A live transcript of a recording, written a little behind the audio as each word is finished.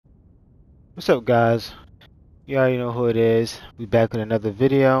What's up, guys? You already know who it is. We back with another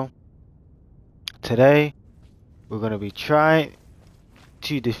video. Today, we're gonna be trying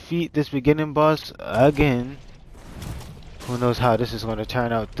to defeat this beginning boss again. Who knows how this is gonna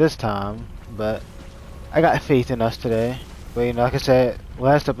turn out this time, but I got faith in us today. But you know, like I said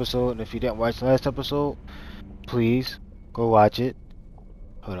last episode, and if you didn't watch the last episode, please go watch it.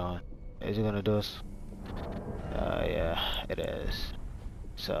 Hold on, is it gonna do us? Yeah, it is.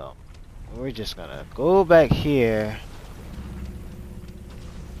 So we're just gonna go back here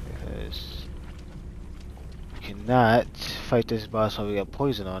because cannot fight this boss while we got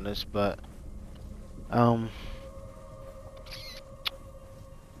poison on us, but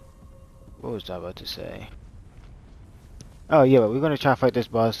what was I about to say? Oh yeah, but we're gonna try to fight this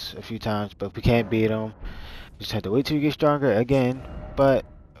boss a few times, but if we can't beat him, we just have to wait till we get stronger again. But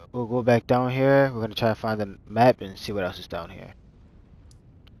we'll go back down here. We're gonna try to find the map and see what else is down here.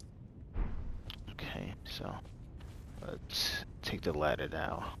 Okay, so let's take the ladder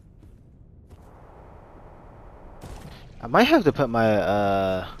down. I might have to put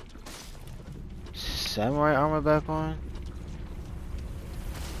my samurai armor back on.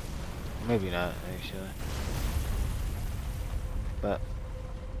 Maybe not, actually. But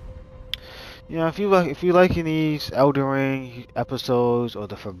you know, if you liking these Elden Ring episodes or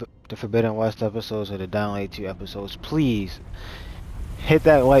the Forbidden West episodes or the Down Late 2 episodes, please hit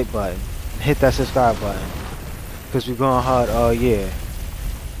that like button, hit that subscribe button, because we're going hard all year.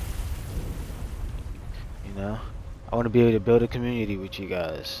 You know, I want to be able to build a community with you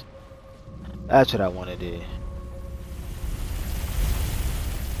guys. That's what I want to do.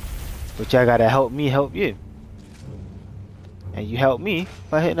 But y'all gotta help me help you. And you help me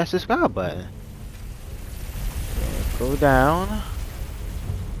by hitting that subscribe button. Go down.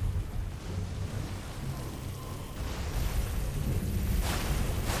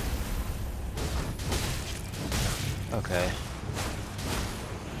 Okay.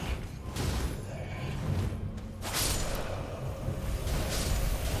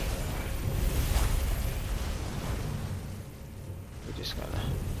 We're just gonna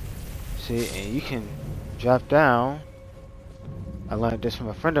see, and you can drop down. I learned this from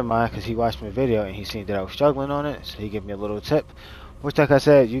a friend of mine because he watched my video and he seen that I was struggling on it, so he gave me a little tip. Which, like I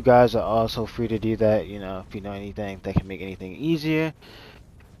said, you guys are also free to do that. You know, if you know anything that can make anything easier,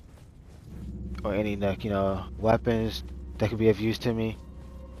 or any like, you know, weapons that could be of use to me,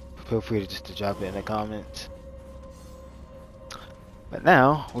 feel free to just drop it in the comments. But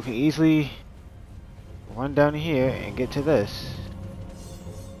now we can easily run down here and get to this.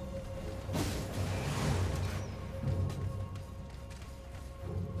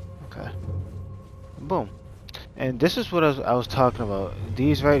 Okay. Boom. And this is what I was talking about.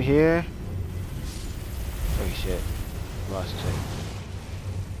 These right here. Oh shit. Lost a second.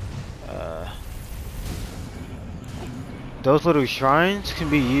 Those little shrines can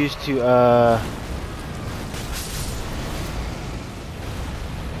be used to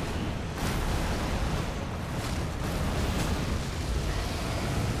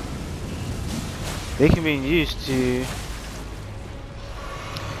they can be used to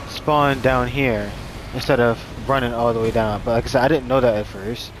spawn down here instead of running all the way down. But like I said, I didn't know that at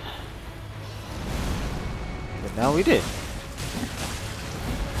first. But now we did.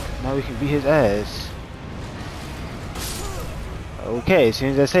 Now we can beat his ass. Okay, as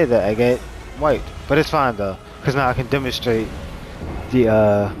soon as I say that, I get wiped. But it's fine though, because now I can demonstrate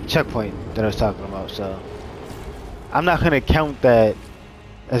the checkpoint that I was talking about. So I'm not gonna count that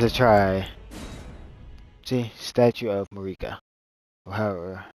as a try. See, statue of Marika,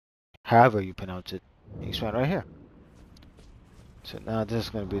 or however you pronounce it. You can find right here. So now this is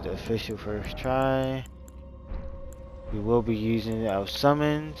gonna be the official first try. We will be using our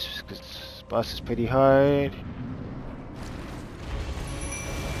summons because this boss is pretty hard.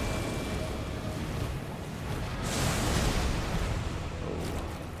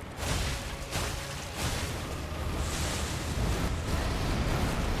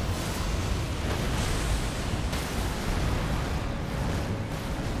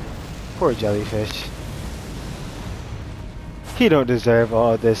 Poor jellyfish. He don't deserve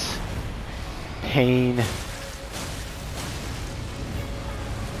all this pain.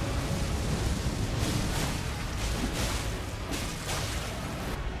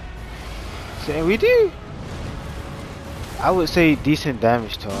 So, and we do, I would say, decent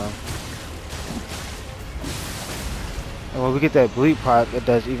damage to him. And when we get that bleed proc, it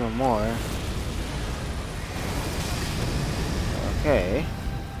does even more. Okay.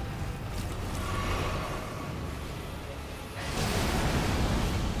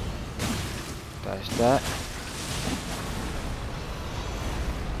 That's that.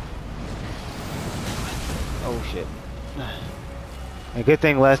 Oh shit. And good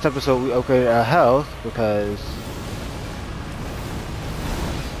thing last episode we upgraded our health because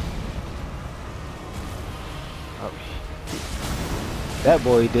oh, that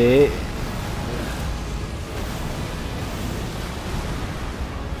boy did.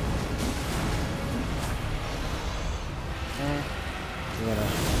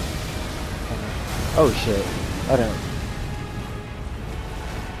 Oh shit. I don't.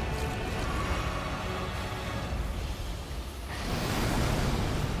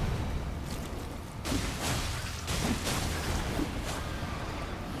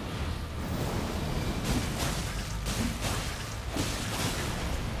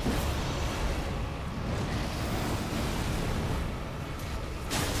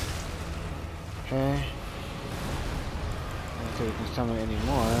 Okay. I don't think we can summon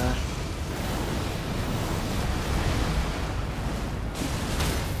anymore.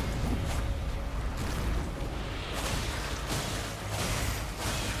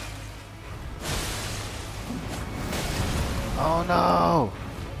 Oh no!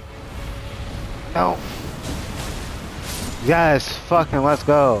 No! Yes, fucking let's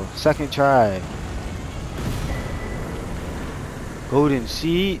go. Second try. Golden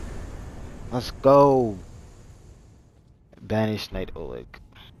seed. Let's go. Banished Knight Oleg.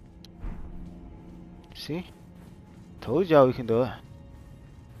 See? Told y'all we can do it.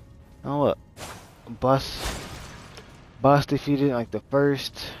 Oh look. Boss defeated in like the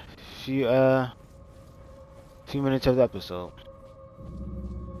first few minutes of the episode.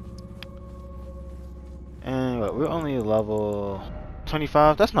 And what, we're only level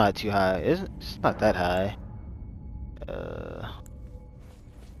 25? That's not too high, isn't it? It's not that high.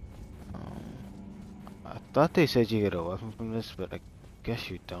 I thought they said you get a weapon from this, but I guess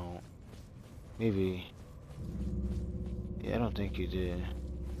you don't. Maybe. Yeah, I don't think you did.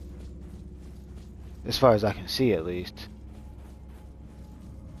 As far as I can see, at least.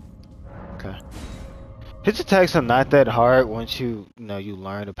 Okay. His attacks are not that hard once you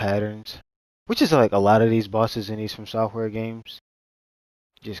learn the patterns. Which is like a lot of these bosses in these From Software games.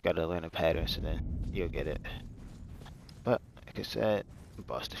 You just gotta learn the patterns and then you'll get it. But, like I said,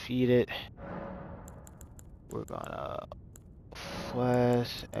 boss defeated. We're gonna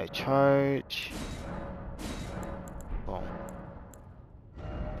flash a charge. Boom.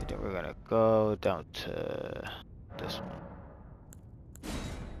 And then we're gonna go down to this one.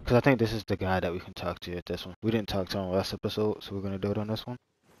 Because I think this is the guy that we can talk to at this one. We didn't talk to him last episode, so we're gonna do it on this one.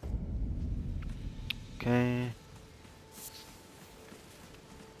 Okay.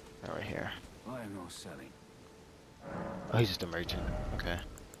 Right here. I am not selling. Oh, he's just a merchant. Okay.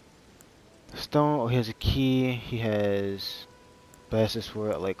 Stone. Oh, he has a key. He has Bastard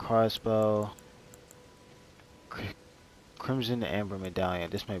Sword, like crossbow. Crimson Amber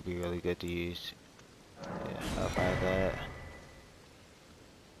Medallion. This might be really good to use. Yeah, I'll buy that.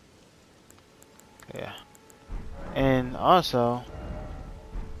 Yeah. And also,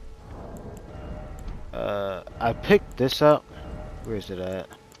 I picked this up. Where is it at?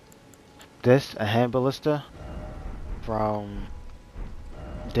 This, a hand ballista from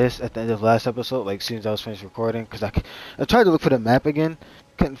this at the end of last episode, like as soon as I was finished recording, because I tried to look for the map again,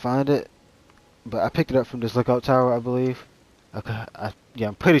 couldn't find it, but I picked it up from this lookout tower, I believe. Yeah,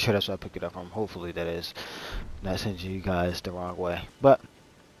 I'm pretty sure that's where I picked it up from. Hopefully that is not sending you guys the wrong way, but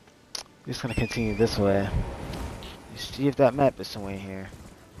we're just gonna continue this way. See if that map is somewhere here.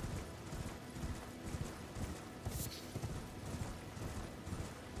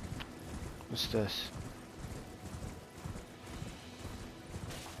 What's this?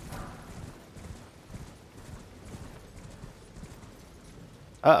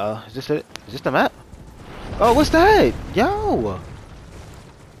 Uh-oh, is this it? Is this the map? Oh, what's that? Yo!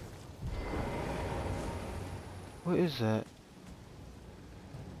 What is that?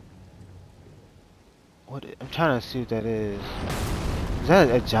 What? I'm trying to see what that is. Is that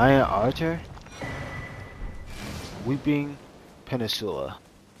a giant archer? Weeping Peninsula.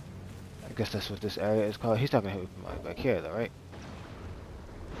 I guess that's what this area is called. He's not gonna hit me from like back here though, right?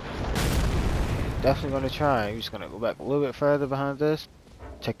 Definitely gonna try. I'm just gonna go back a little bit further behind this.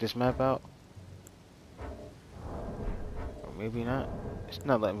 Check this map out. Or maybe not. It's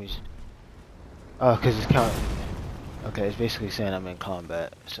not letting me. Oh, because it's counting. Okay, it's basically saying I'm in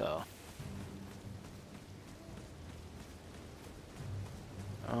combat, so.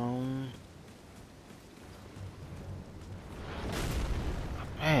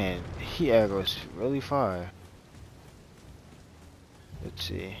 Man, he aggroes really far. Let's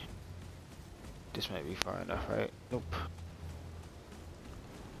see. This might be far enough, right? Nope.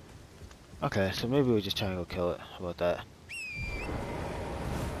 Okay, so maybe we just try and go kill it. How about that?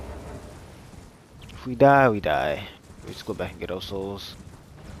 If we die, we die. We just go back and get our souls.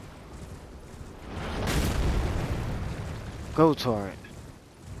 Go torrent.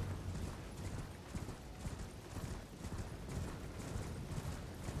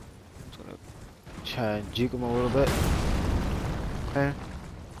 Just gonna try and juke him a little bit. Okay.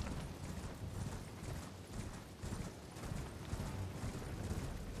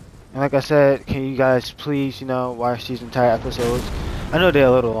 And like I said, can you guys please, watch these entire episodes? I know they're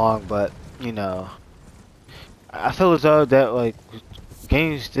a little long, but, I feel as though that, like,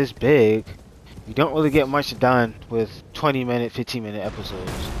 games this big, you don't really get much done with 20-minute, 15-minute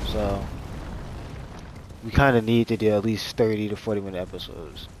episodes. So, we kind of need to do at least 30 to 40-minute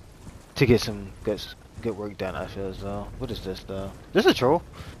episodes to get some good work done, I feel as though. What is this, though? This is a troll?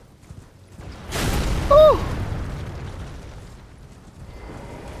 Woo!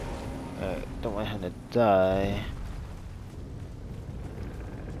 Don't want him to die.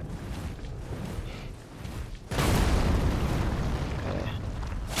 Okay.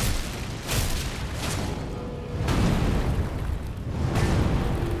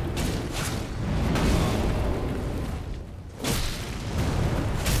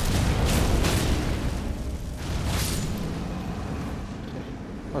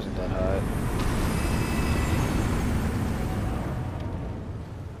 Wasn't that hard.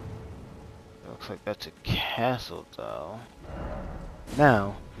 Looks like that's a castle, though.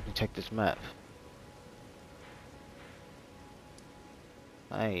 Now, we can check this map.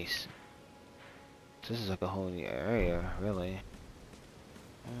 Nice. This is like a whole new area, really.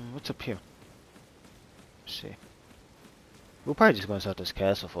 What's up here? Let's see. We'll probably just go inside this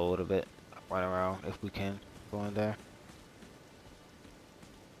castle for a little bit. Run around if we can go in there.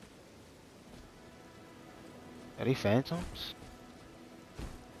 Are they phantoms?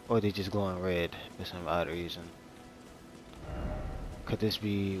 Or are they just glowing red for some odd reason? Could this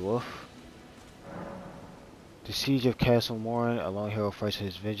be Wolf? The siege of Castle Morin, a lone hero fights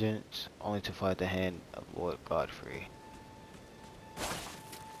his vengeance, only to fight the hand of Lord Godfrey.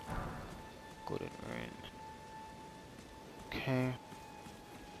 Golden Ring. Okay. I'm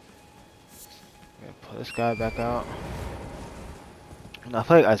gonna pull this guy back out. And I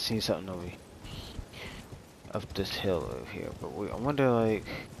feel like I've seen something over here. Of this hill over here, but I wonder, like,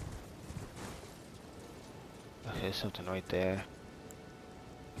 okay, there's something right there.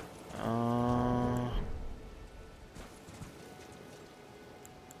 I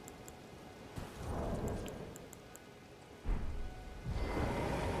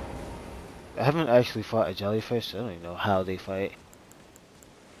haven't actually fought a jellyfish, so I don't even know how they fight.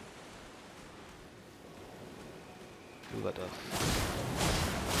 We got the...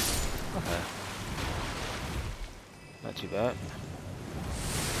 Okay. Not too bad.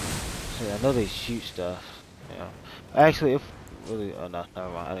 So I know they shoot stuff. Yeah. Actually, if really, oh no,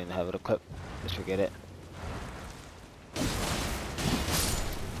 never mind. I didn't have it equipped. Just forget it.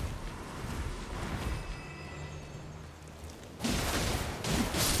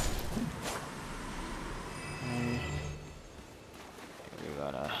 We're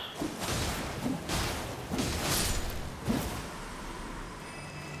gonna.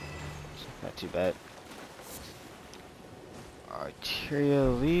 Not too bad.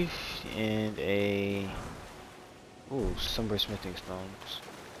 Arterial leaf and a somber smithing stones.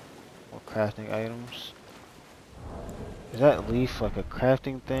 More crafting items. Is that leaf like a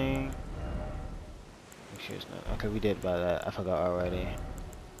crafting thing? Make sure it's not. Okay, we did buy that. I forgot already.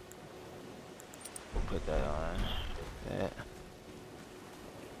 We'll put that on. That.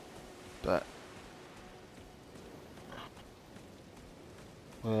 But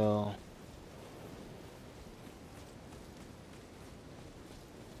well.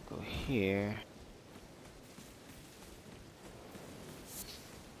 Go here.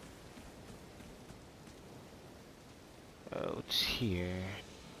 Oh, it's here.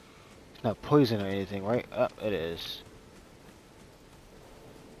 It's not poison or anything, right? Oh, it is.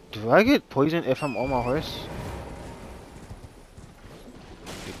 Do I get poisoned if I'm on my horse?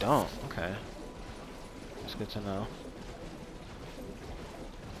 You don't. Okay. That's good to know.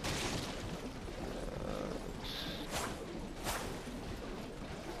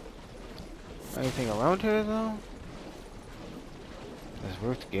 Anything around here though? That's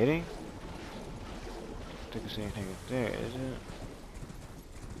worth getting? I don't think there's anything up there, is it?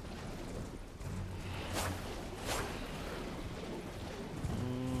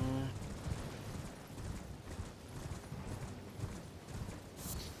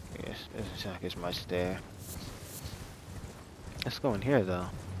 Yes, doesn't sound like it's much there. Let's go in here though.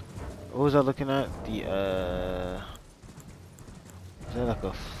 What was I looking at? The is that like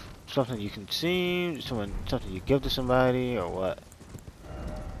a something you can see? Something you give to somebody or what?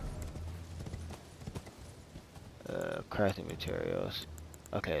 Crafting materials.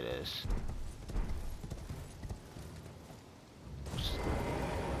 Okay, it is.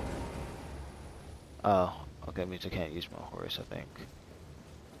 Oh, okay, means I can't use my horse, I think.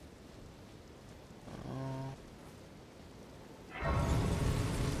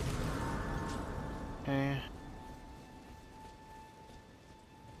 Okay.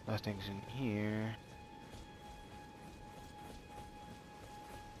 Nothing's in here.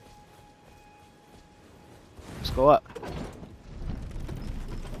 Let's go up.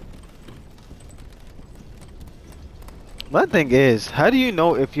 One thing is, how do you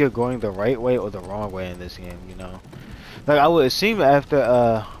know if you're going the right way or the wrong way in this game, you know? Like, I would assume after,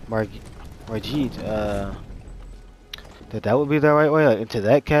 Margit, that would be the right way, like, into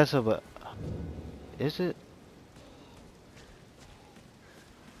that castle, but is it?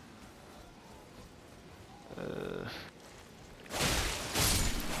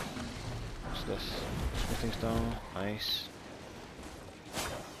 What's this? Smithing stone, nice.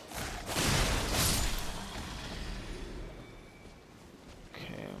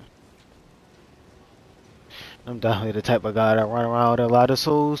 Okay. I'm definitely the type of guy that run around with a lot of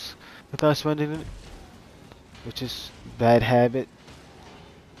souls without spending it, which is bad habit.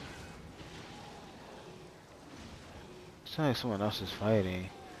 Sounds like someone else is fighting.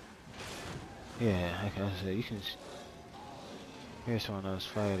 Yeah, I can say you can hear someone else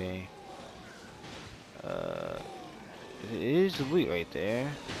fighting. It is the loot right there.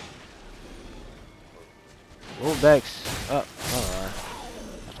 Oh, backs up. Hold on.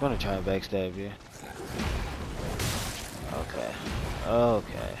 I was gonna try and backstab you. Okay.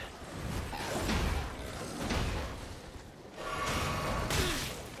 Okay.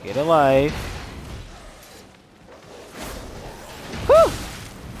 Get a life. Whew!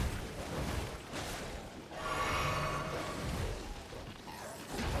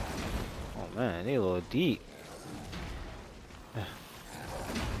 Oh man, they a little deep.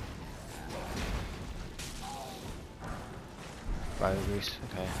 Fire grease,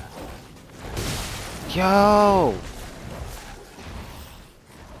 okay. Yo!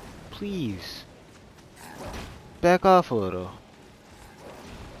 Please. Back off a little.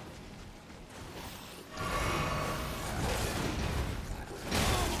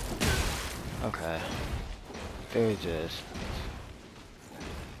 Okay. They're just...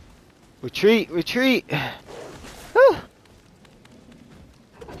 Retreat! Retreat! Whew.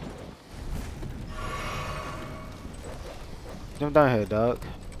 Jump down here, dog.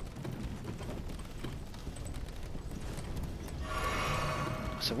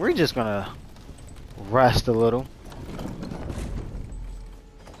 So we're just gonna rest a little.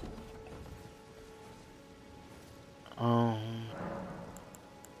 I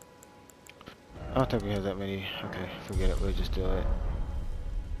don't think we have that many. Okay, forget it. We'll just do it.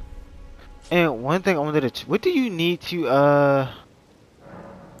 And one thing I wanted to, what do you need to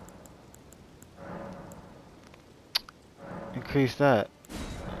increase that?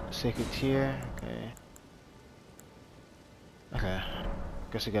 Sacred tier. Okay. Okay.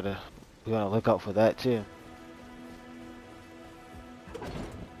 Guess we gotta look out for that too.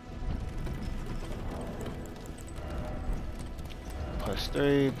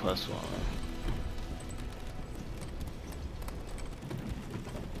 +3, +1.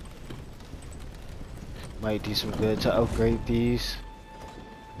 Might do some good to upgrade these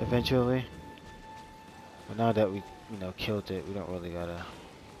eventually. But now that we, you know, killed it, we don't really gotta.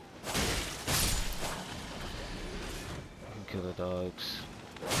 We can kill the dogs.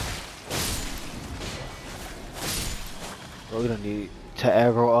 But we don't need to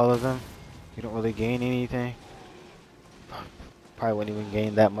aggro all of them. We don't really gain anything. Probably wouldn't even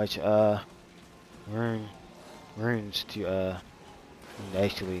gain that much runes to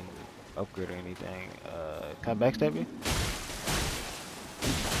actually upgrade or anything. Can I backstab you?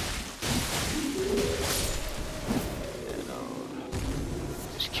 Yeah, no.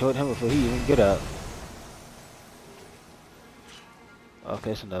 Just killed him before he even get up.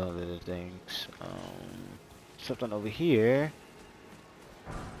 Okay, so none of the things. Something over here.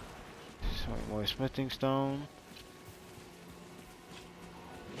 Some more smithing stone.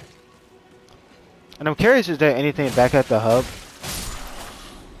 And I'm curious, is there anything back at the hub?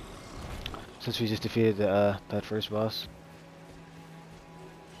 Since we just defeated the that first boss.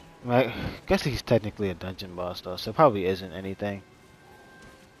 I guess he's technically a dungeon boss though, so probably isn't anything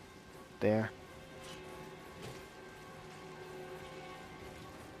there.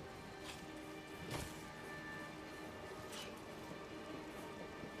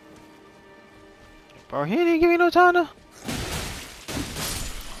 Bro, he didn't give me no time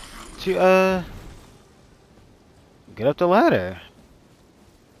to get up the ladder.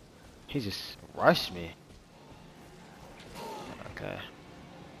 He just rushed me. Okay.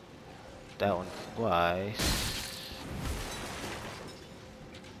 That one twice.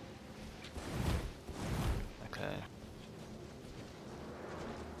 Okay.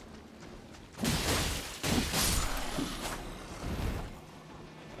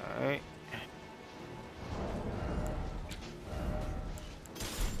 Alright.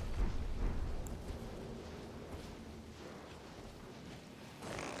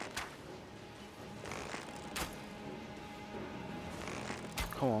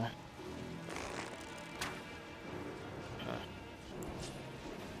 Come on.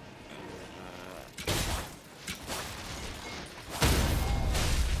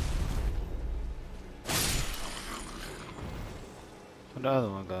 Where'd the other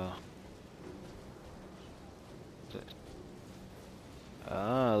one go?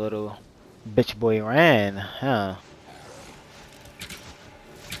 Ah, little bitch boy ran, huh?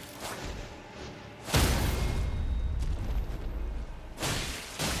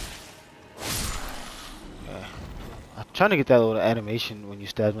 Yeah. I'm trying to get that little animation when you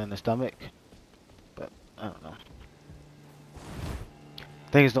stab him in the stomach, but I don't know.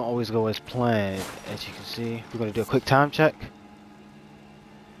 Things don't always go as planned, as you can see. We're gonna do a quick time check.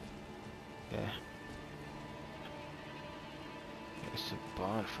 Yeah. There's a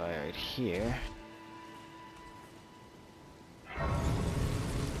bonfire right here.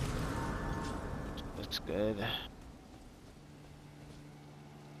 Looks good. Okay,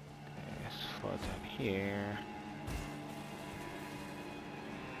 let's fall down here.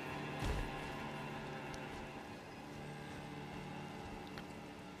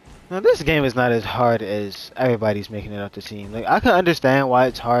 Now this game is not as hard as everybody's making it out to seem. Like, I can understand why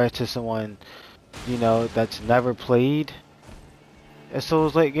it's hard to someone, you know, that's never played a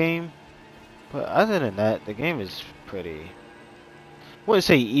Souls-like game. But other than that, the game is pretty, wouldn't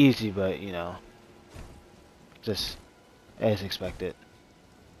say easy, but you know, just as expected.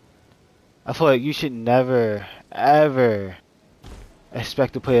 I feel like you should never, ever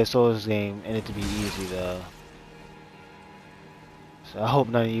expect to play a Souls game and it to be easy though. So I hope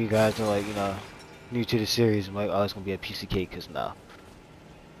none of you guys are like, you know, new to the series and like, oh, it's gonna be a piece of cake, cause no.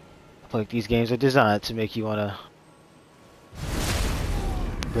 I feel like these games are designed to make you wanna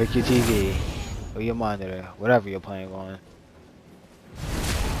break your TV or your monitor, whatever you're playing on.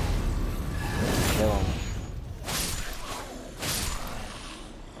 Kill 'em.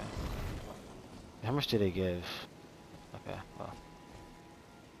 How much did they give? Okay, well.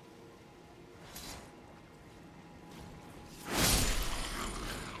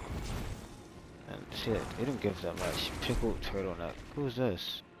 And see, they didn't give that much. Pickled turtleneck. Who's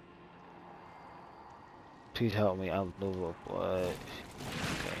this? Please help me. I'm low of blood.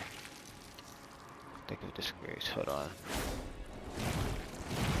 Okay. Think of disgrace. Hold on.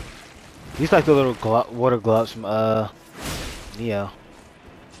 These like the little water gloves from Neo.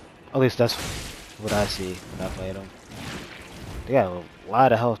 At least that's what I see when I play them. They got a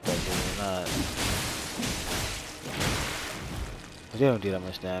lot of health though, believe it or not. But they don't do that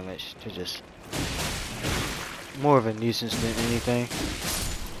much damage. They're just more of a nuisance than anything.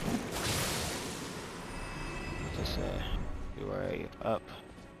 Just you are up.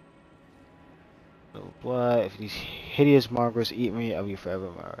 No blood. If these hideous mongrels eat me, I'll be forever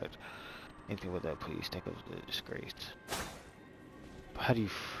marred. Anything with that, please. Think of the disgrace. But how do you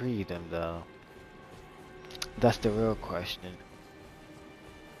free them though? That's the real question.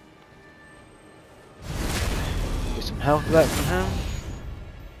 Get some health back from him.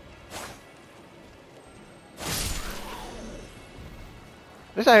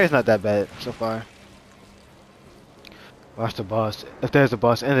 This area's not that bad so far. Watch the boss. If there's a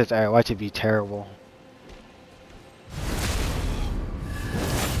boss in this area, watch it be terrible.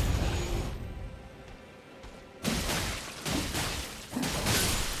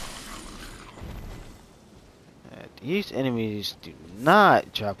 These enemies do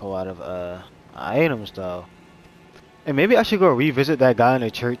not drop a lot of items though. And maybe I should go revisit that guy in the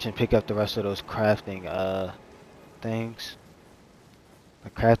church and pick up the rest of those crafting things.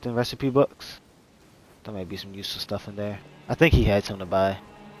 The crafting recipe books. There might be some useful stuff in there. I think he had some to buy.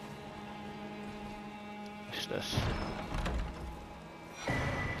 What's this?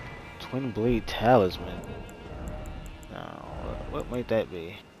 Twin blade talisman. Now, what might that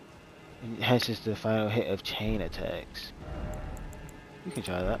be? Enhances the final hit of chain attacks. You can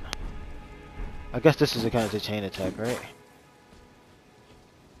try that. I guess this is a kind of a chain attack, right?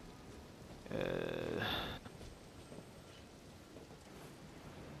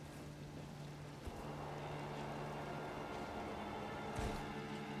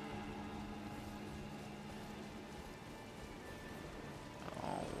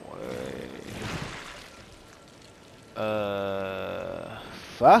 Oh, wait.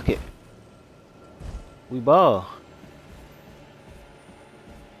 Fuck it. We ball.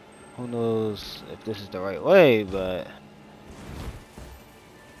 Who knows if this is the right way, but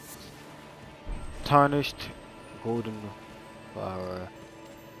tarnished golden flower.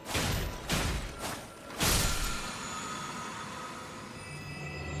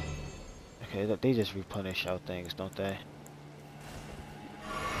 Okay, they just replenish out things, don't they?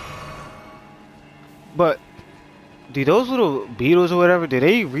 But do those little beetles or whatever, do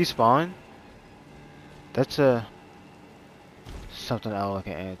they respawn? That's something I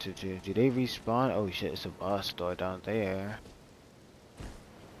can answer to. Do they respawn? Oh shit, it's a boss door down there.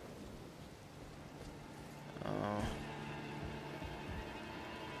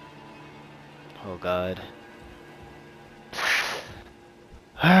 Oh god.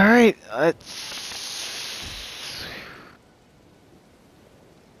 Alright, let's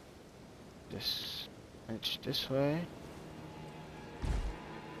just inch this way.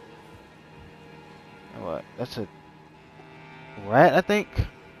 What? That's a rat, I think.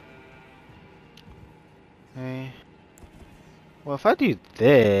 Okay. Well, if I do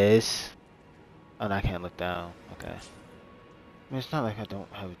this, oh, no, I can't look down. Okay. I mean, it's not like I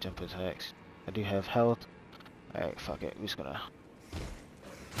don't have jump attacks. I do have health. Alright, fuck it. We're just gonna.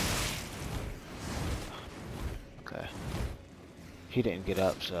 Okay. He didn't get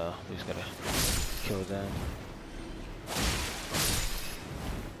up, so we just gotta kill them.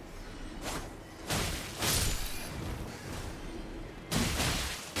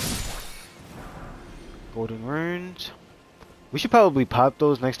 Golden runes. We should probably pop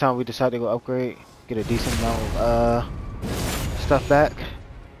those next time we decide to go upgrade. Get a decent amount of stuff back.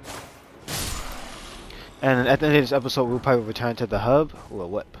 And at the end of this episode, we'll probably return to the hub, or a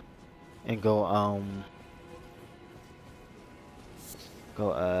whip, and go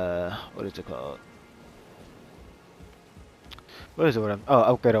what is it called? What is it?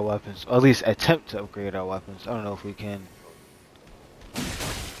 Upgrade our weapons, or at least attempt to upgrade our weapons. I don't know if we can.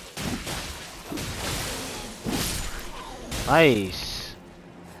 Nice.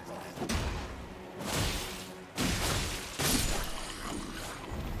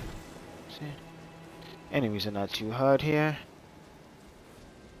 See, enemies are not too hard here.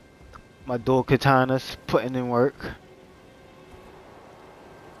 My dual katanas putting in work.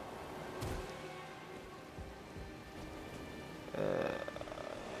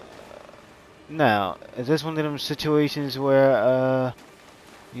 Now, is this one of them situations where,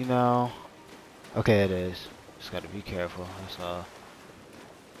 you know, okay, it is. Just gotta be careful, that's all.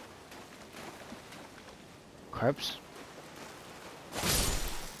 Crabs?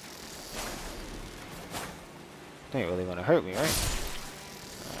 They ain't really gonna hurt me, right?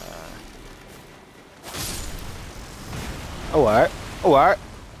 Oh, alright. Oh, alright.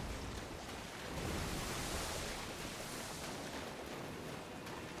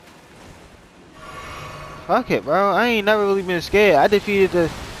 Fuck it, bro. I ain't never really been scared. I defeated the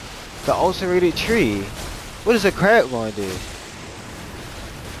ulcerated tree. What is a crab going to do?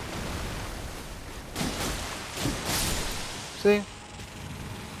 See?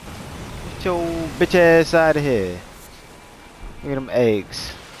 Get your bitch ass out of here. Look at them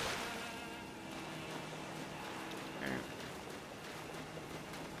eggs.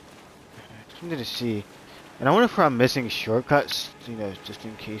 Something to see. And I wonder if I'm missing shortcuts, you know, just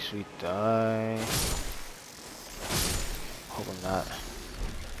in case we die. Hope I'm not.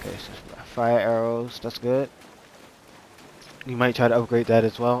 Okay, so fire arrows, that's good. You might try to upgrade that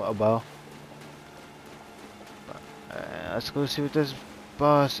as well, a bow. Let's go see what this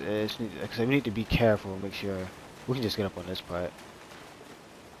boss is. Because we need to be careful, make sure we can just get up on this part.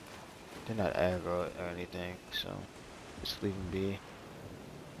 They're not aggro or anything, so just leave them be.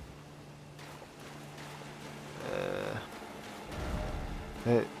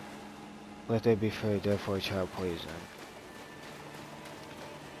 Let there be furry, therefore child poison.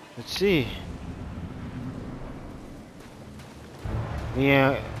 Let's see.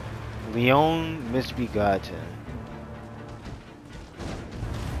 Leon misbegotten.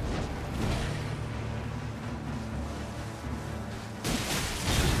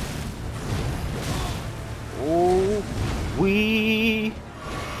 Oh,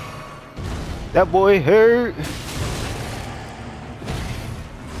 that boy hurt.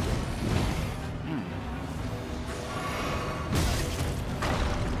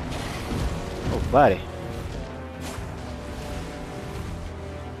 Buddy.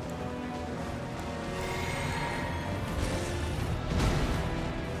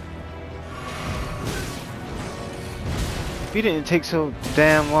 If he didn't take so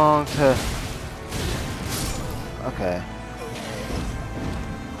damn long to... Okay.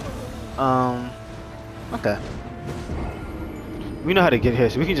 Okay. We know how to get here,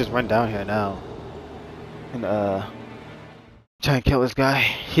 so we can just run down here now. And try and kill this guy.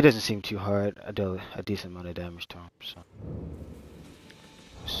 He doesn't seem too hard. I do a decent amount of damage to him, so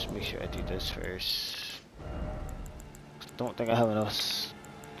just make sure I do this first. Don't think I have enough.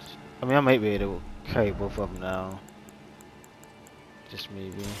 I mean, I might be able to carry both of them now. Just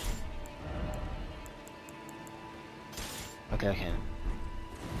maybe. Okay, I can.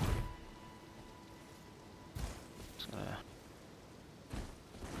 Just gonna.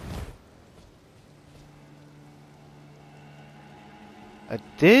 I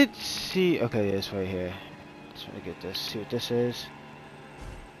did see. Okay, yeah, it's right here. Just want to get this. See what this is.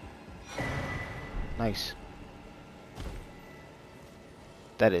 Nice.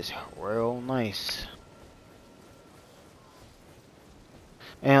 That is real nice.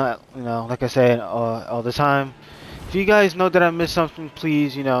 And you know, like I said all the time, if you guys know that I missed something,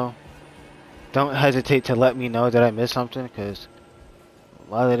 please, you know, don't hesitate to let me know that I missed something, because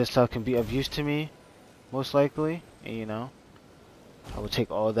a lot of this stuff can be of use to me, most likely. And you know, I will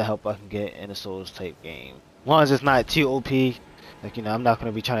take all the help I can get in a Souls type game, as long as it's not too OP. Like, you know, I'm not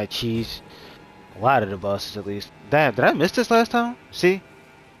gonna be trying to cheese a lot of the bosses at least. Damn, did I miss this last time? See,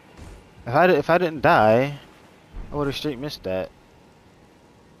 if I didn't die, I would have straight missed that.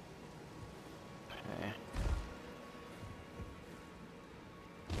 Okay.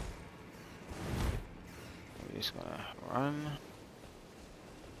 We're just gonna run,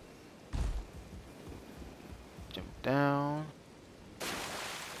 jump down.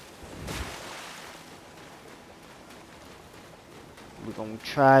 We're gonna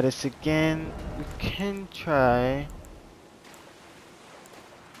try this again. We can try.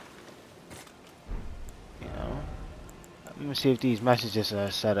 You know, I'm gonna see if these messages are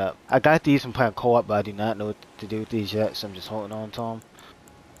set up. I got these from playing co-op, but I do not know what to do with these yet, so I'm just holding on to them.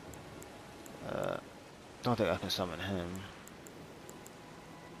 Don't think I can summon him.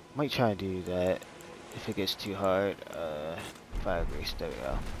 Might try and do that if it gets too hard. Fire grace, there we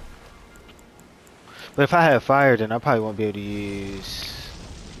go. But if I had fire, then I probably won't be able to use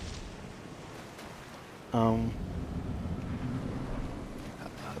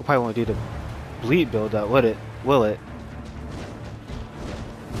I probably won't do the bleed build up, would it? Will it?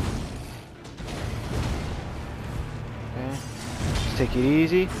 Okay. Just take it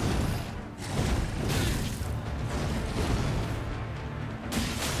easy.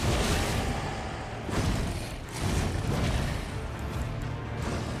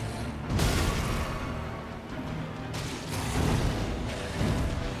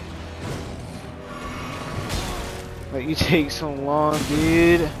 But you take so long,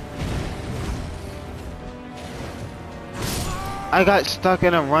 dude. I got stuck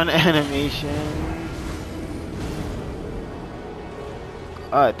in a run animation.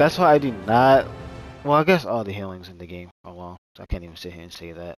 That's why I do not. Well, I guess all the healings in the game are long, so I can't even sit here and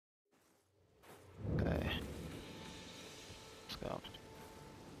say that. Okay. Let's go.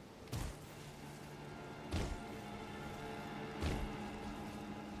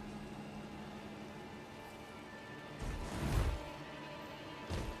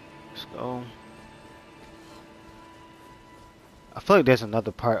 Let's go. I feel like there's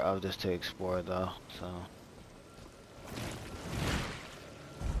another part of this to explore though, so.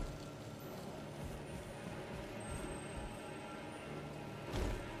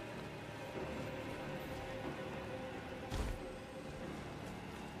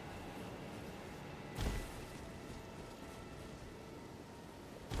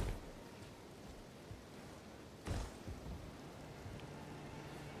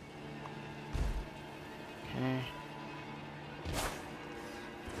 Okay.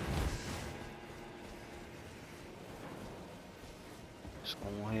 Just go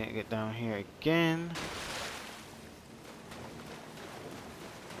ahead and get down here again.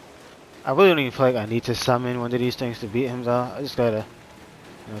 I really don't even feel like I need to summon one of these things to beat him though. I just gotta,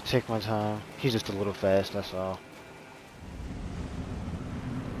 you know, take my time. He's just a little fast, that's all.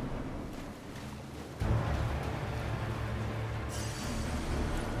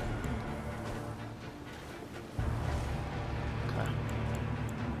 Okay.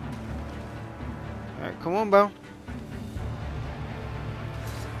 Alright, come on, bro.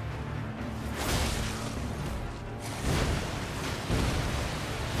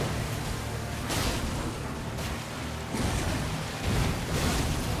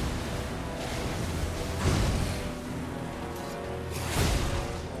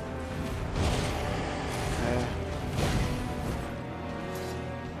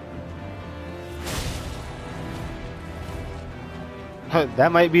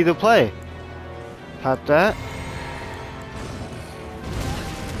 That might be the play. Pop that.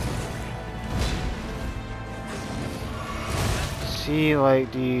 See,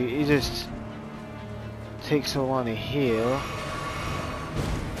 like, it just takes so long to heal.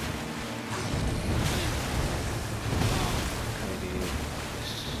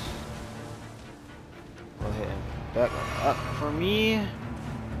 Go ahead and back up for me.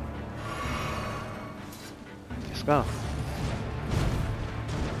 Let's go.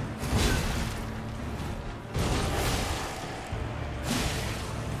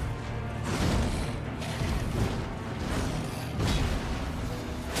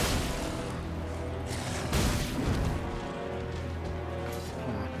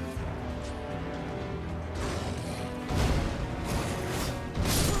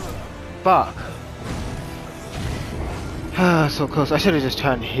 Fuck. So close. I should have just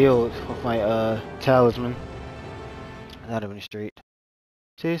tried and healed with my talisman. That'd have been straight.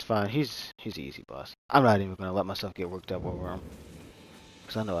 See, it's fine. He's an easy boss. I'm not even gonna let myself get worked up over him,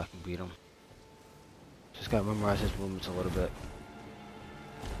 cause I know I can beat him. Just gotta memorize his movements a little bit.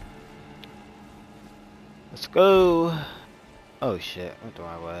 Let's go. Oh shit! Went the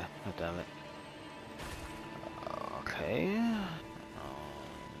wrong way. Oh, damn it. Okay.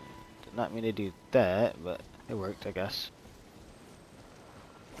 Did not mean to do that, but it worked, I guess.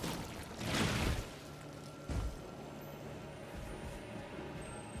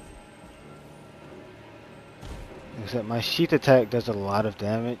 Except my sheath attack does a lot of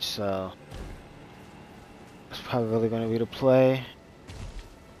damage, so it's probably really going to be the play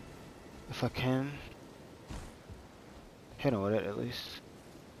if I can hit him with it at least.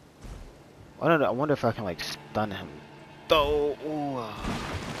 I don't know. I wonder if I can like stun him. Though, ooh,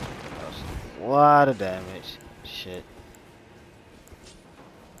 that was a lot of damage. Shit.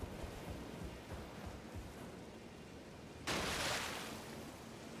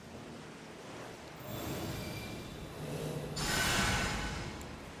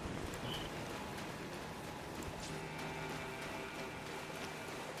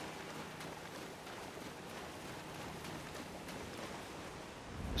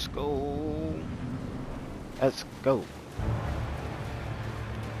 Let's go. Let's go.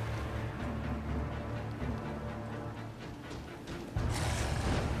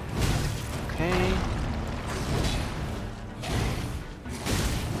 Okay.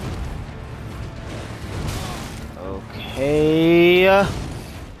 Okay.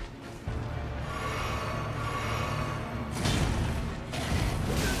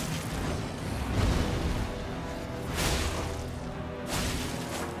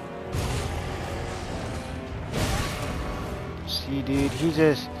 See, dude, he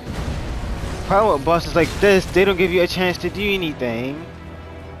just... Problem with bosses like this, they don't give you a chance to do anything.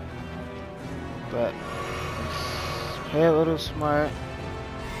 But... play a little smart.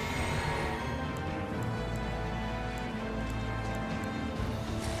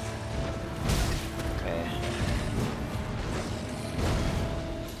 Okay.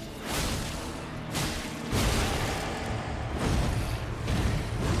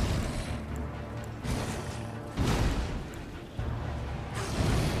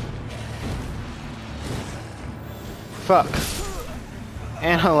 Fuck.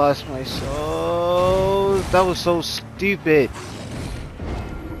 And I lost my soul. That was so stupid.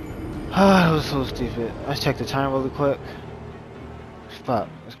 Ah, that was so stupid. Let's check the time really quick. Fuck.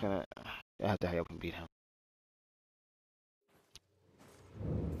 I have to hurry up and beat him.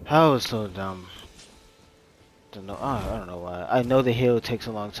 That was so dumb. I don't know why. I know the heal takes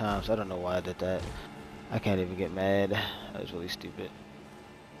a long time, so I don't know why I did that. I can't even get mad. That was really stupid.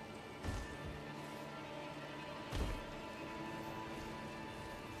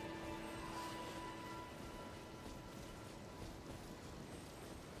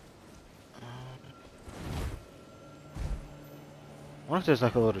 I wonder if there's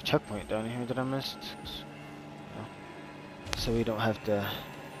like a little checkpoint down here that I missed. So we don't have to...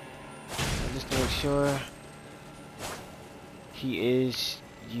 Just to make sure he is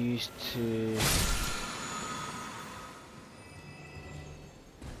used to...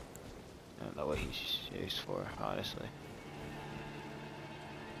 I don't know what he's used for, honestly.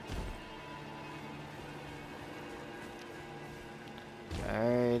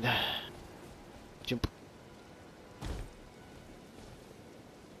 Alright. Jump.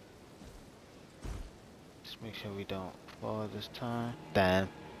 Make sure we don't fall this time. Damn.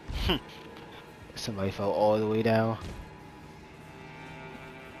 Somebody fell all the way down.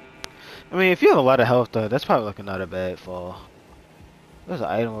 I mean, if you have a lot of health though, that's probably like not a bad fall. There's an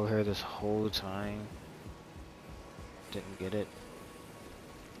item over here this whole time. Didn't get it.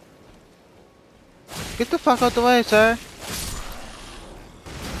 Get the fuck out the way, sir.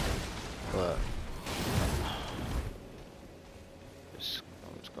 What? Let's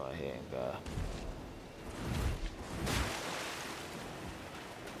go ahead and go.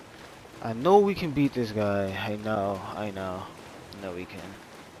 I know we can beat this guy. I know. I know we can.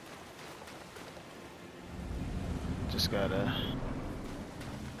 Just gotta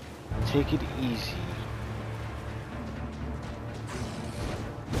take it easy.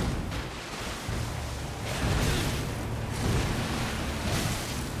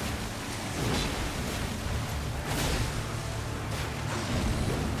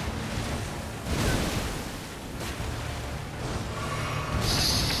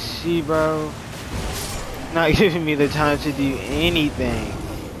 See, bro, not giving me the time to do anything.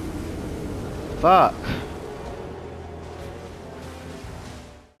 Fuck.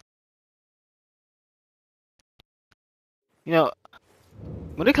 You know,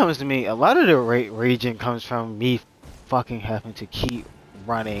 when it comes to me, a lot of the raging comes from me fucking having to keep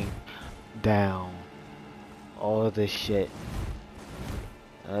running down all of this shit.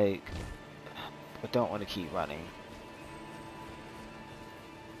 Like, I don't want to keep running.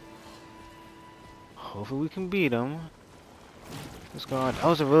 Hopefully we can beat him. What's going on? That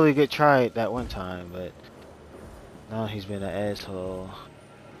was a really good try that one time, but now he's been an asshole.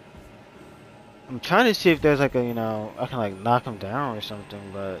 I'm trying to see if there's like a, you know, I can like knock him down or something,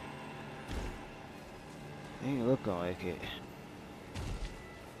 but it ain't looking like it.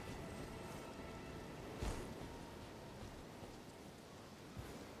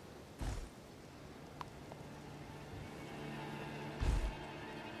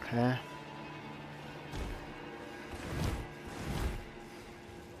 Okay.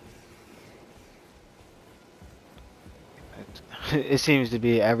 It seems to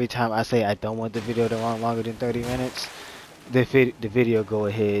be every time I say I don't want the video to run longer than 30 minutes, the video go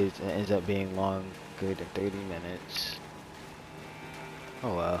ahead and ends up being longer than 30 minutes.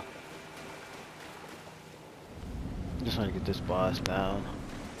 Oh well. Just want to get this boss down.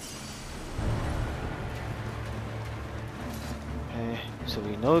 Okay, so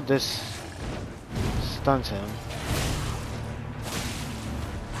we know this stuns him.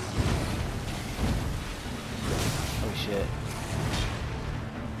 Oh shit.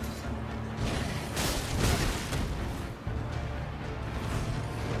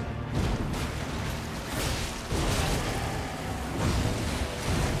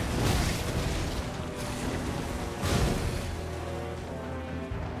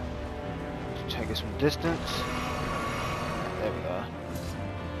 Try to get some distance. There we go.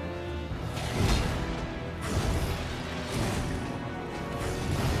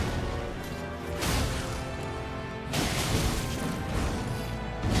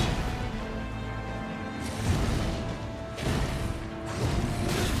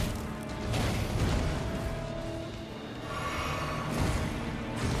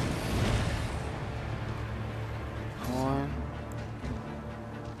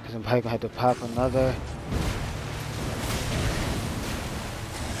 I'm probably gonna have to pop another.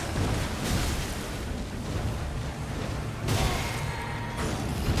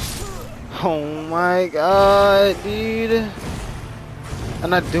 Oh my god, dude.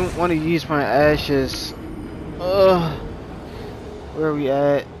 And I don't want to use my ashes. Ugh. Where are we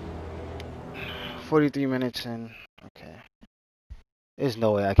at? 43 minutes in. Okay. There's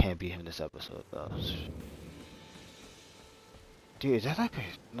no way I can't beat him this episode, though. Dude, is that like a...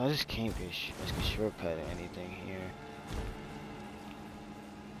 No, this can't be a shortcut or anything here.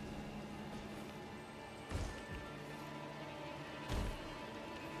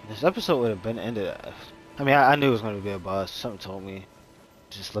 This episode would have been ended. I mean, I knew it was going to be a boss. Something told me.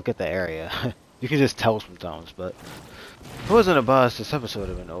 Just look at the area. You can just tell sometimes, but... If it wasn't a boss, this episode would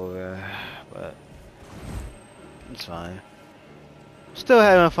have been over. But... It's fine. Still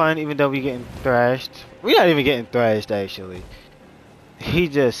having fun, even though we getting thrashed. We're not even getting thrashed, actually. He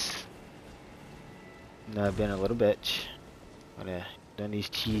just been a little bitch. Done these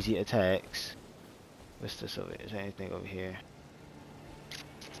cheesy attacks. What's this over here? Is there anything over here?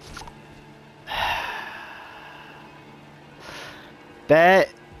 That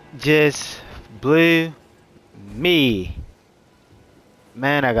just blew me.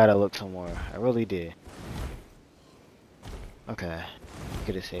 Man, I gotta look some more. I really did. Okay.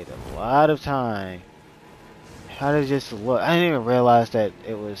 Could have saved a lot of time. How did it just look? I didn't even realize that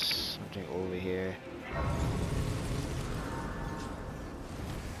it was something over here.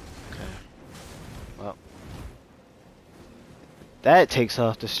 Okay. Well. That takes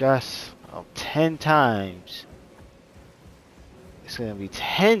off the stress of 10 times. It's gonna be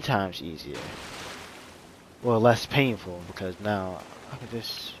 10 times easier. Well, less painful, because now I can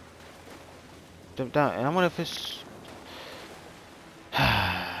just jump down. And I wonder if it's...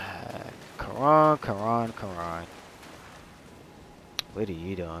 Karan. What are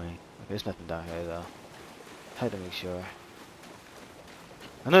you doing? There's nothing down here though. Had to make sure.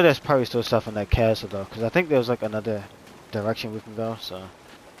 I know there's probably still stuff in that castle though, because I think there was like another direction we can go, so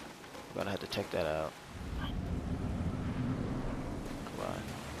we're gonna have to check that out. Come on.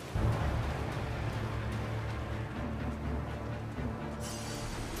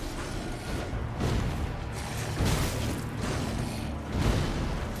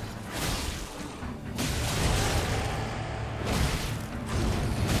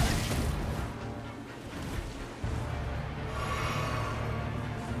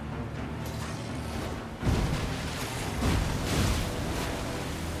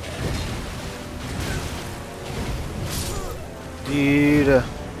 Dude,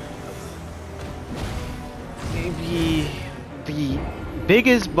 the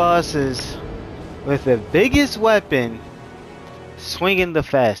biggest bosses with the biggest weapon swinging the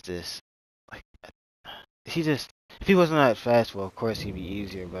fastest. Like, he just, if he wasn't that fast, well, of course he'd be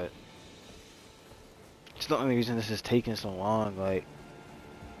easier, but it's the only reason this is taking so long. Like,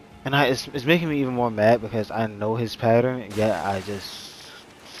 and it's making me even more mad because I know his pattern, yet I just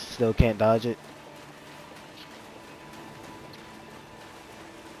still can't dodge it.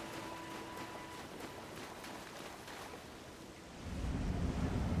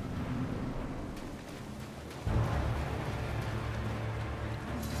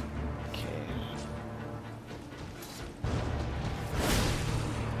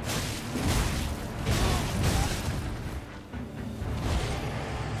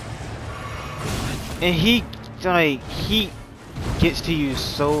 And he gets to you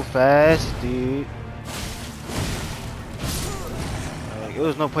so fast, dude. Like, it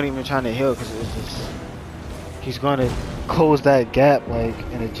was no point even trying to heal because it was just he's gonna close that gap like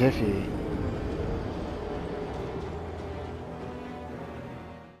in a jiffy.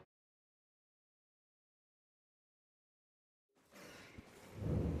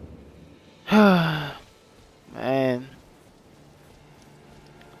 Man,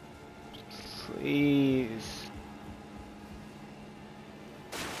 please.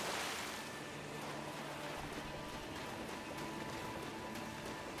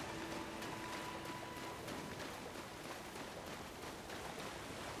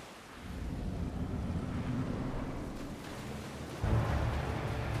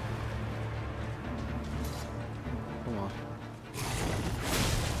 Come on.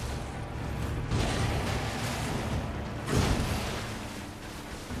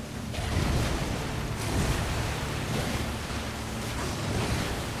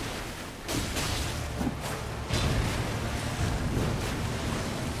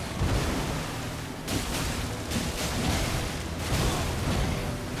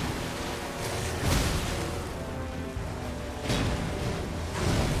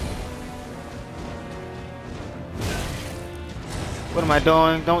 What am I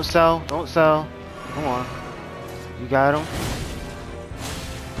doing? Don't sell. Don't sell. Come on. You got him.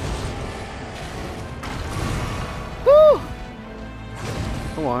 Woo!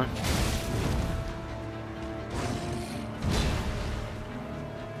 Come on.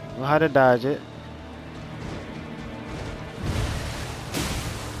 Know how to dodge it.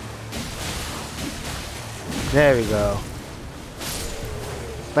 There we go.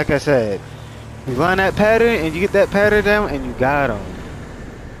 Like I said, you learn that pattern and you get that pattern down and you got him.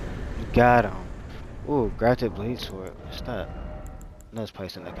 You got him. Ooh, grafted blade sword. What's that? No, it's probably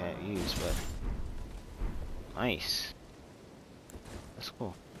something I can't use, but nice. That's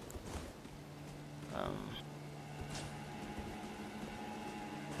cool.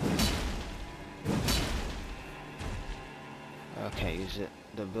 Okay, use it.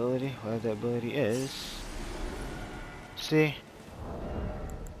 The ability, whatever the ability is. See?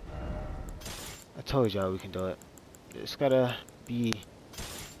 I told y'all we can do it. Just gotta be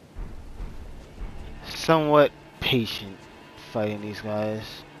somewhat patient fighting these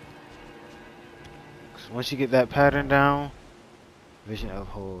guys. 'Cause once you get that pattern down, vision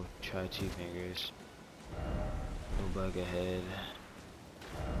uphold, try 2 fingers. No bug ahead.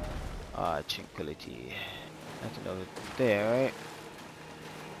 Ah, tranquility. Nothing over there, right?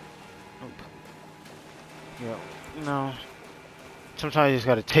 Nope. Yep. No. Sometimes you just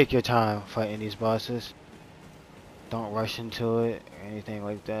gotta take your time fighting these bosses. Don't rush into it or anything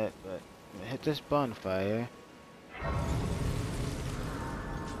like that, but hit this bonfire.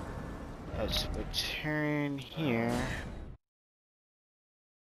 Let's return here.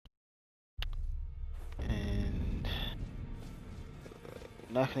 And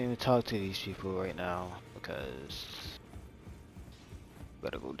I'm not gonna even talk to these people right now because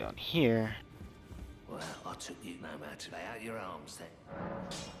gotta go down here. Well, I took you no matter to lay out your arms then.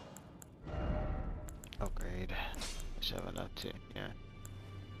 Upgrade. Should have enough to, yeah.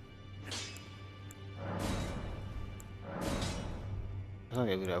 I don't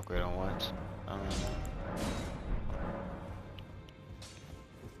get to upgrade on once.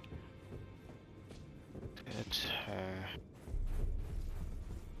 It's her.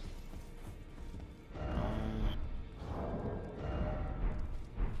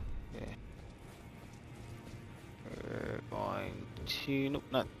 Okay. We're going to, nope,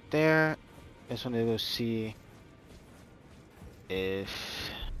 not there. I just want to go see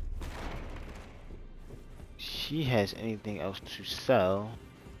if she has anything else to sell.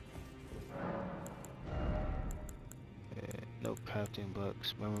 No crafting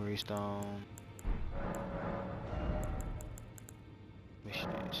books, memory stone,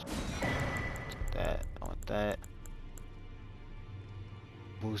 missions. That, I want that.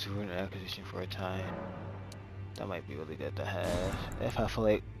 Boost root acquisition for a time. That might be really good to have if I feel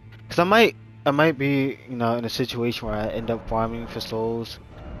like, cause I might be, you know, in a situation where I end up farming for souls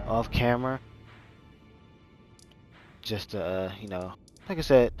off camera. Just to, you know, like I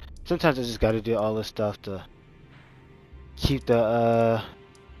said, sometimes I just got to do all this stuff to keep the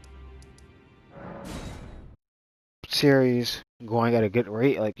series going at a good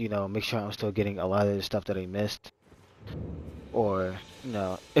rate. Like, you know, make sure I'm still getting a lot of the stuff that I missed. Or, you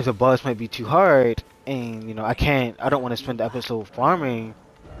know, if the boss might be too hard and, you know, I don't want to spend the episode farming,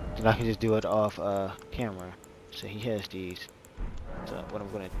 then I can just do it off camera. So he has these. So what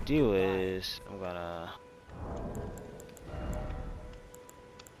I'm gonna do is I'm gonna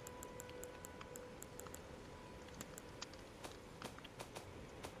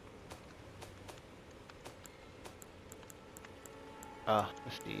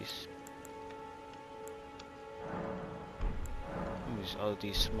what's these? Use all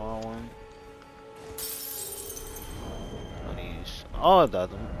these small ones. I'll use all of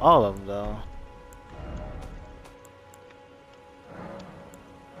them though.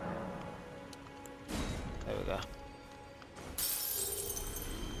 There we go.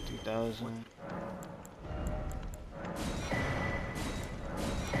 2,000.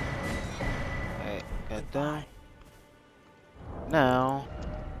 Alright, got that. Now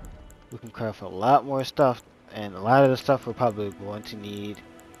we can craft a lot more stuff, and a lot of the stuff we're probably going to need.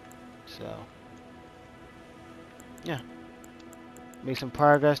 So yeah, made some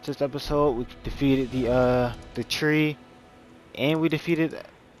progress this episode. We defeated the tree, and we defeated,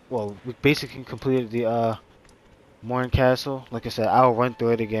 well, we basically completed the Morn Castle. Like I said, I'll run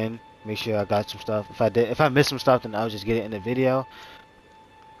through it again, make sure I got some stuff. If I missed some stuff, then I'll just get it in the video.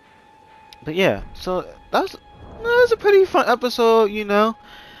 But yeah, so that was a pretty fun episode, you know.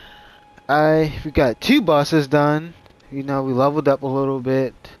 We got 2 bosses done. You know, we leveled up a little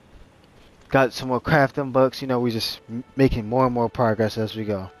bit. Got some more crafting books. You know, we just making more and more progress as we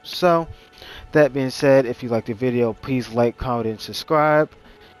go. So, that being said, if you like the video, please like, comment, and subscribe.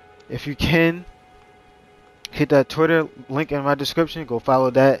 If you can, hit that Twitter link in my description. Go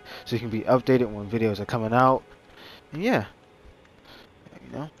follow that so you can be updated when videos are coming out. And yeah,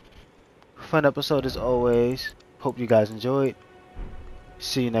 you know, fun episode as always. Hope you guys enjoyed.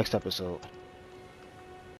 See you next episode.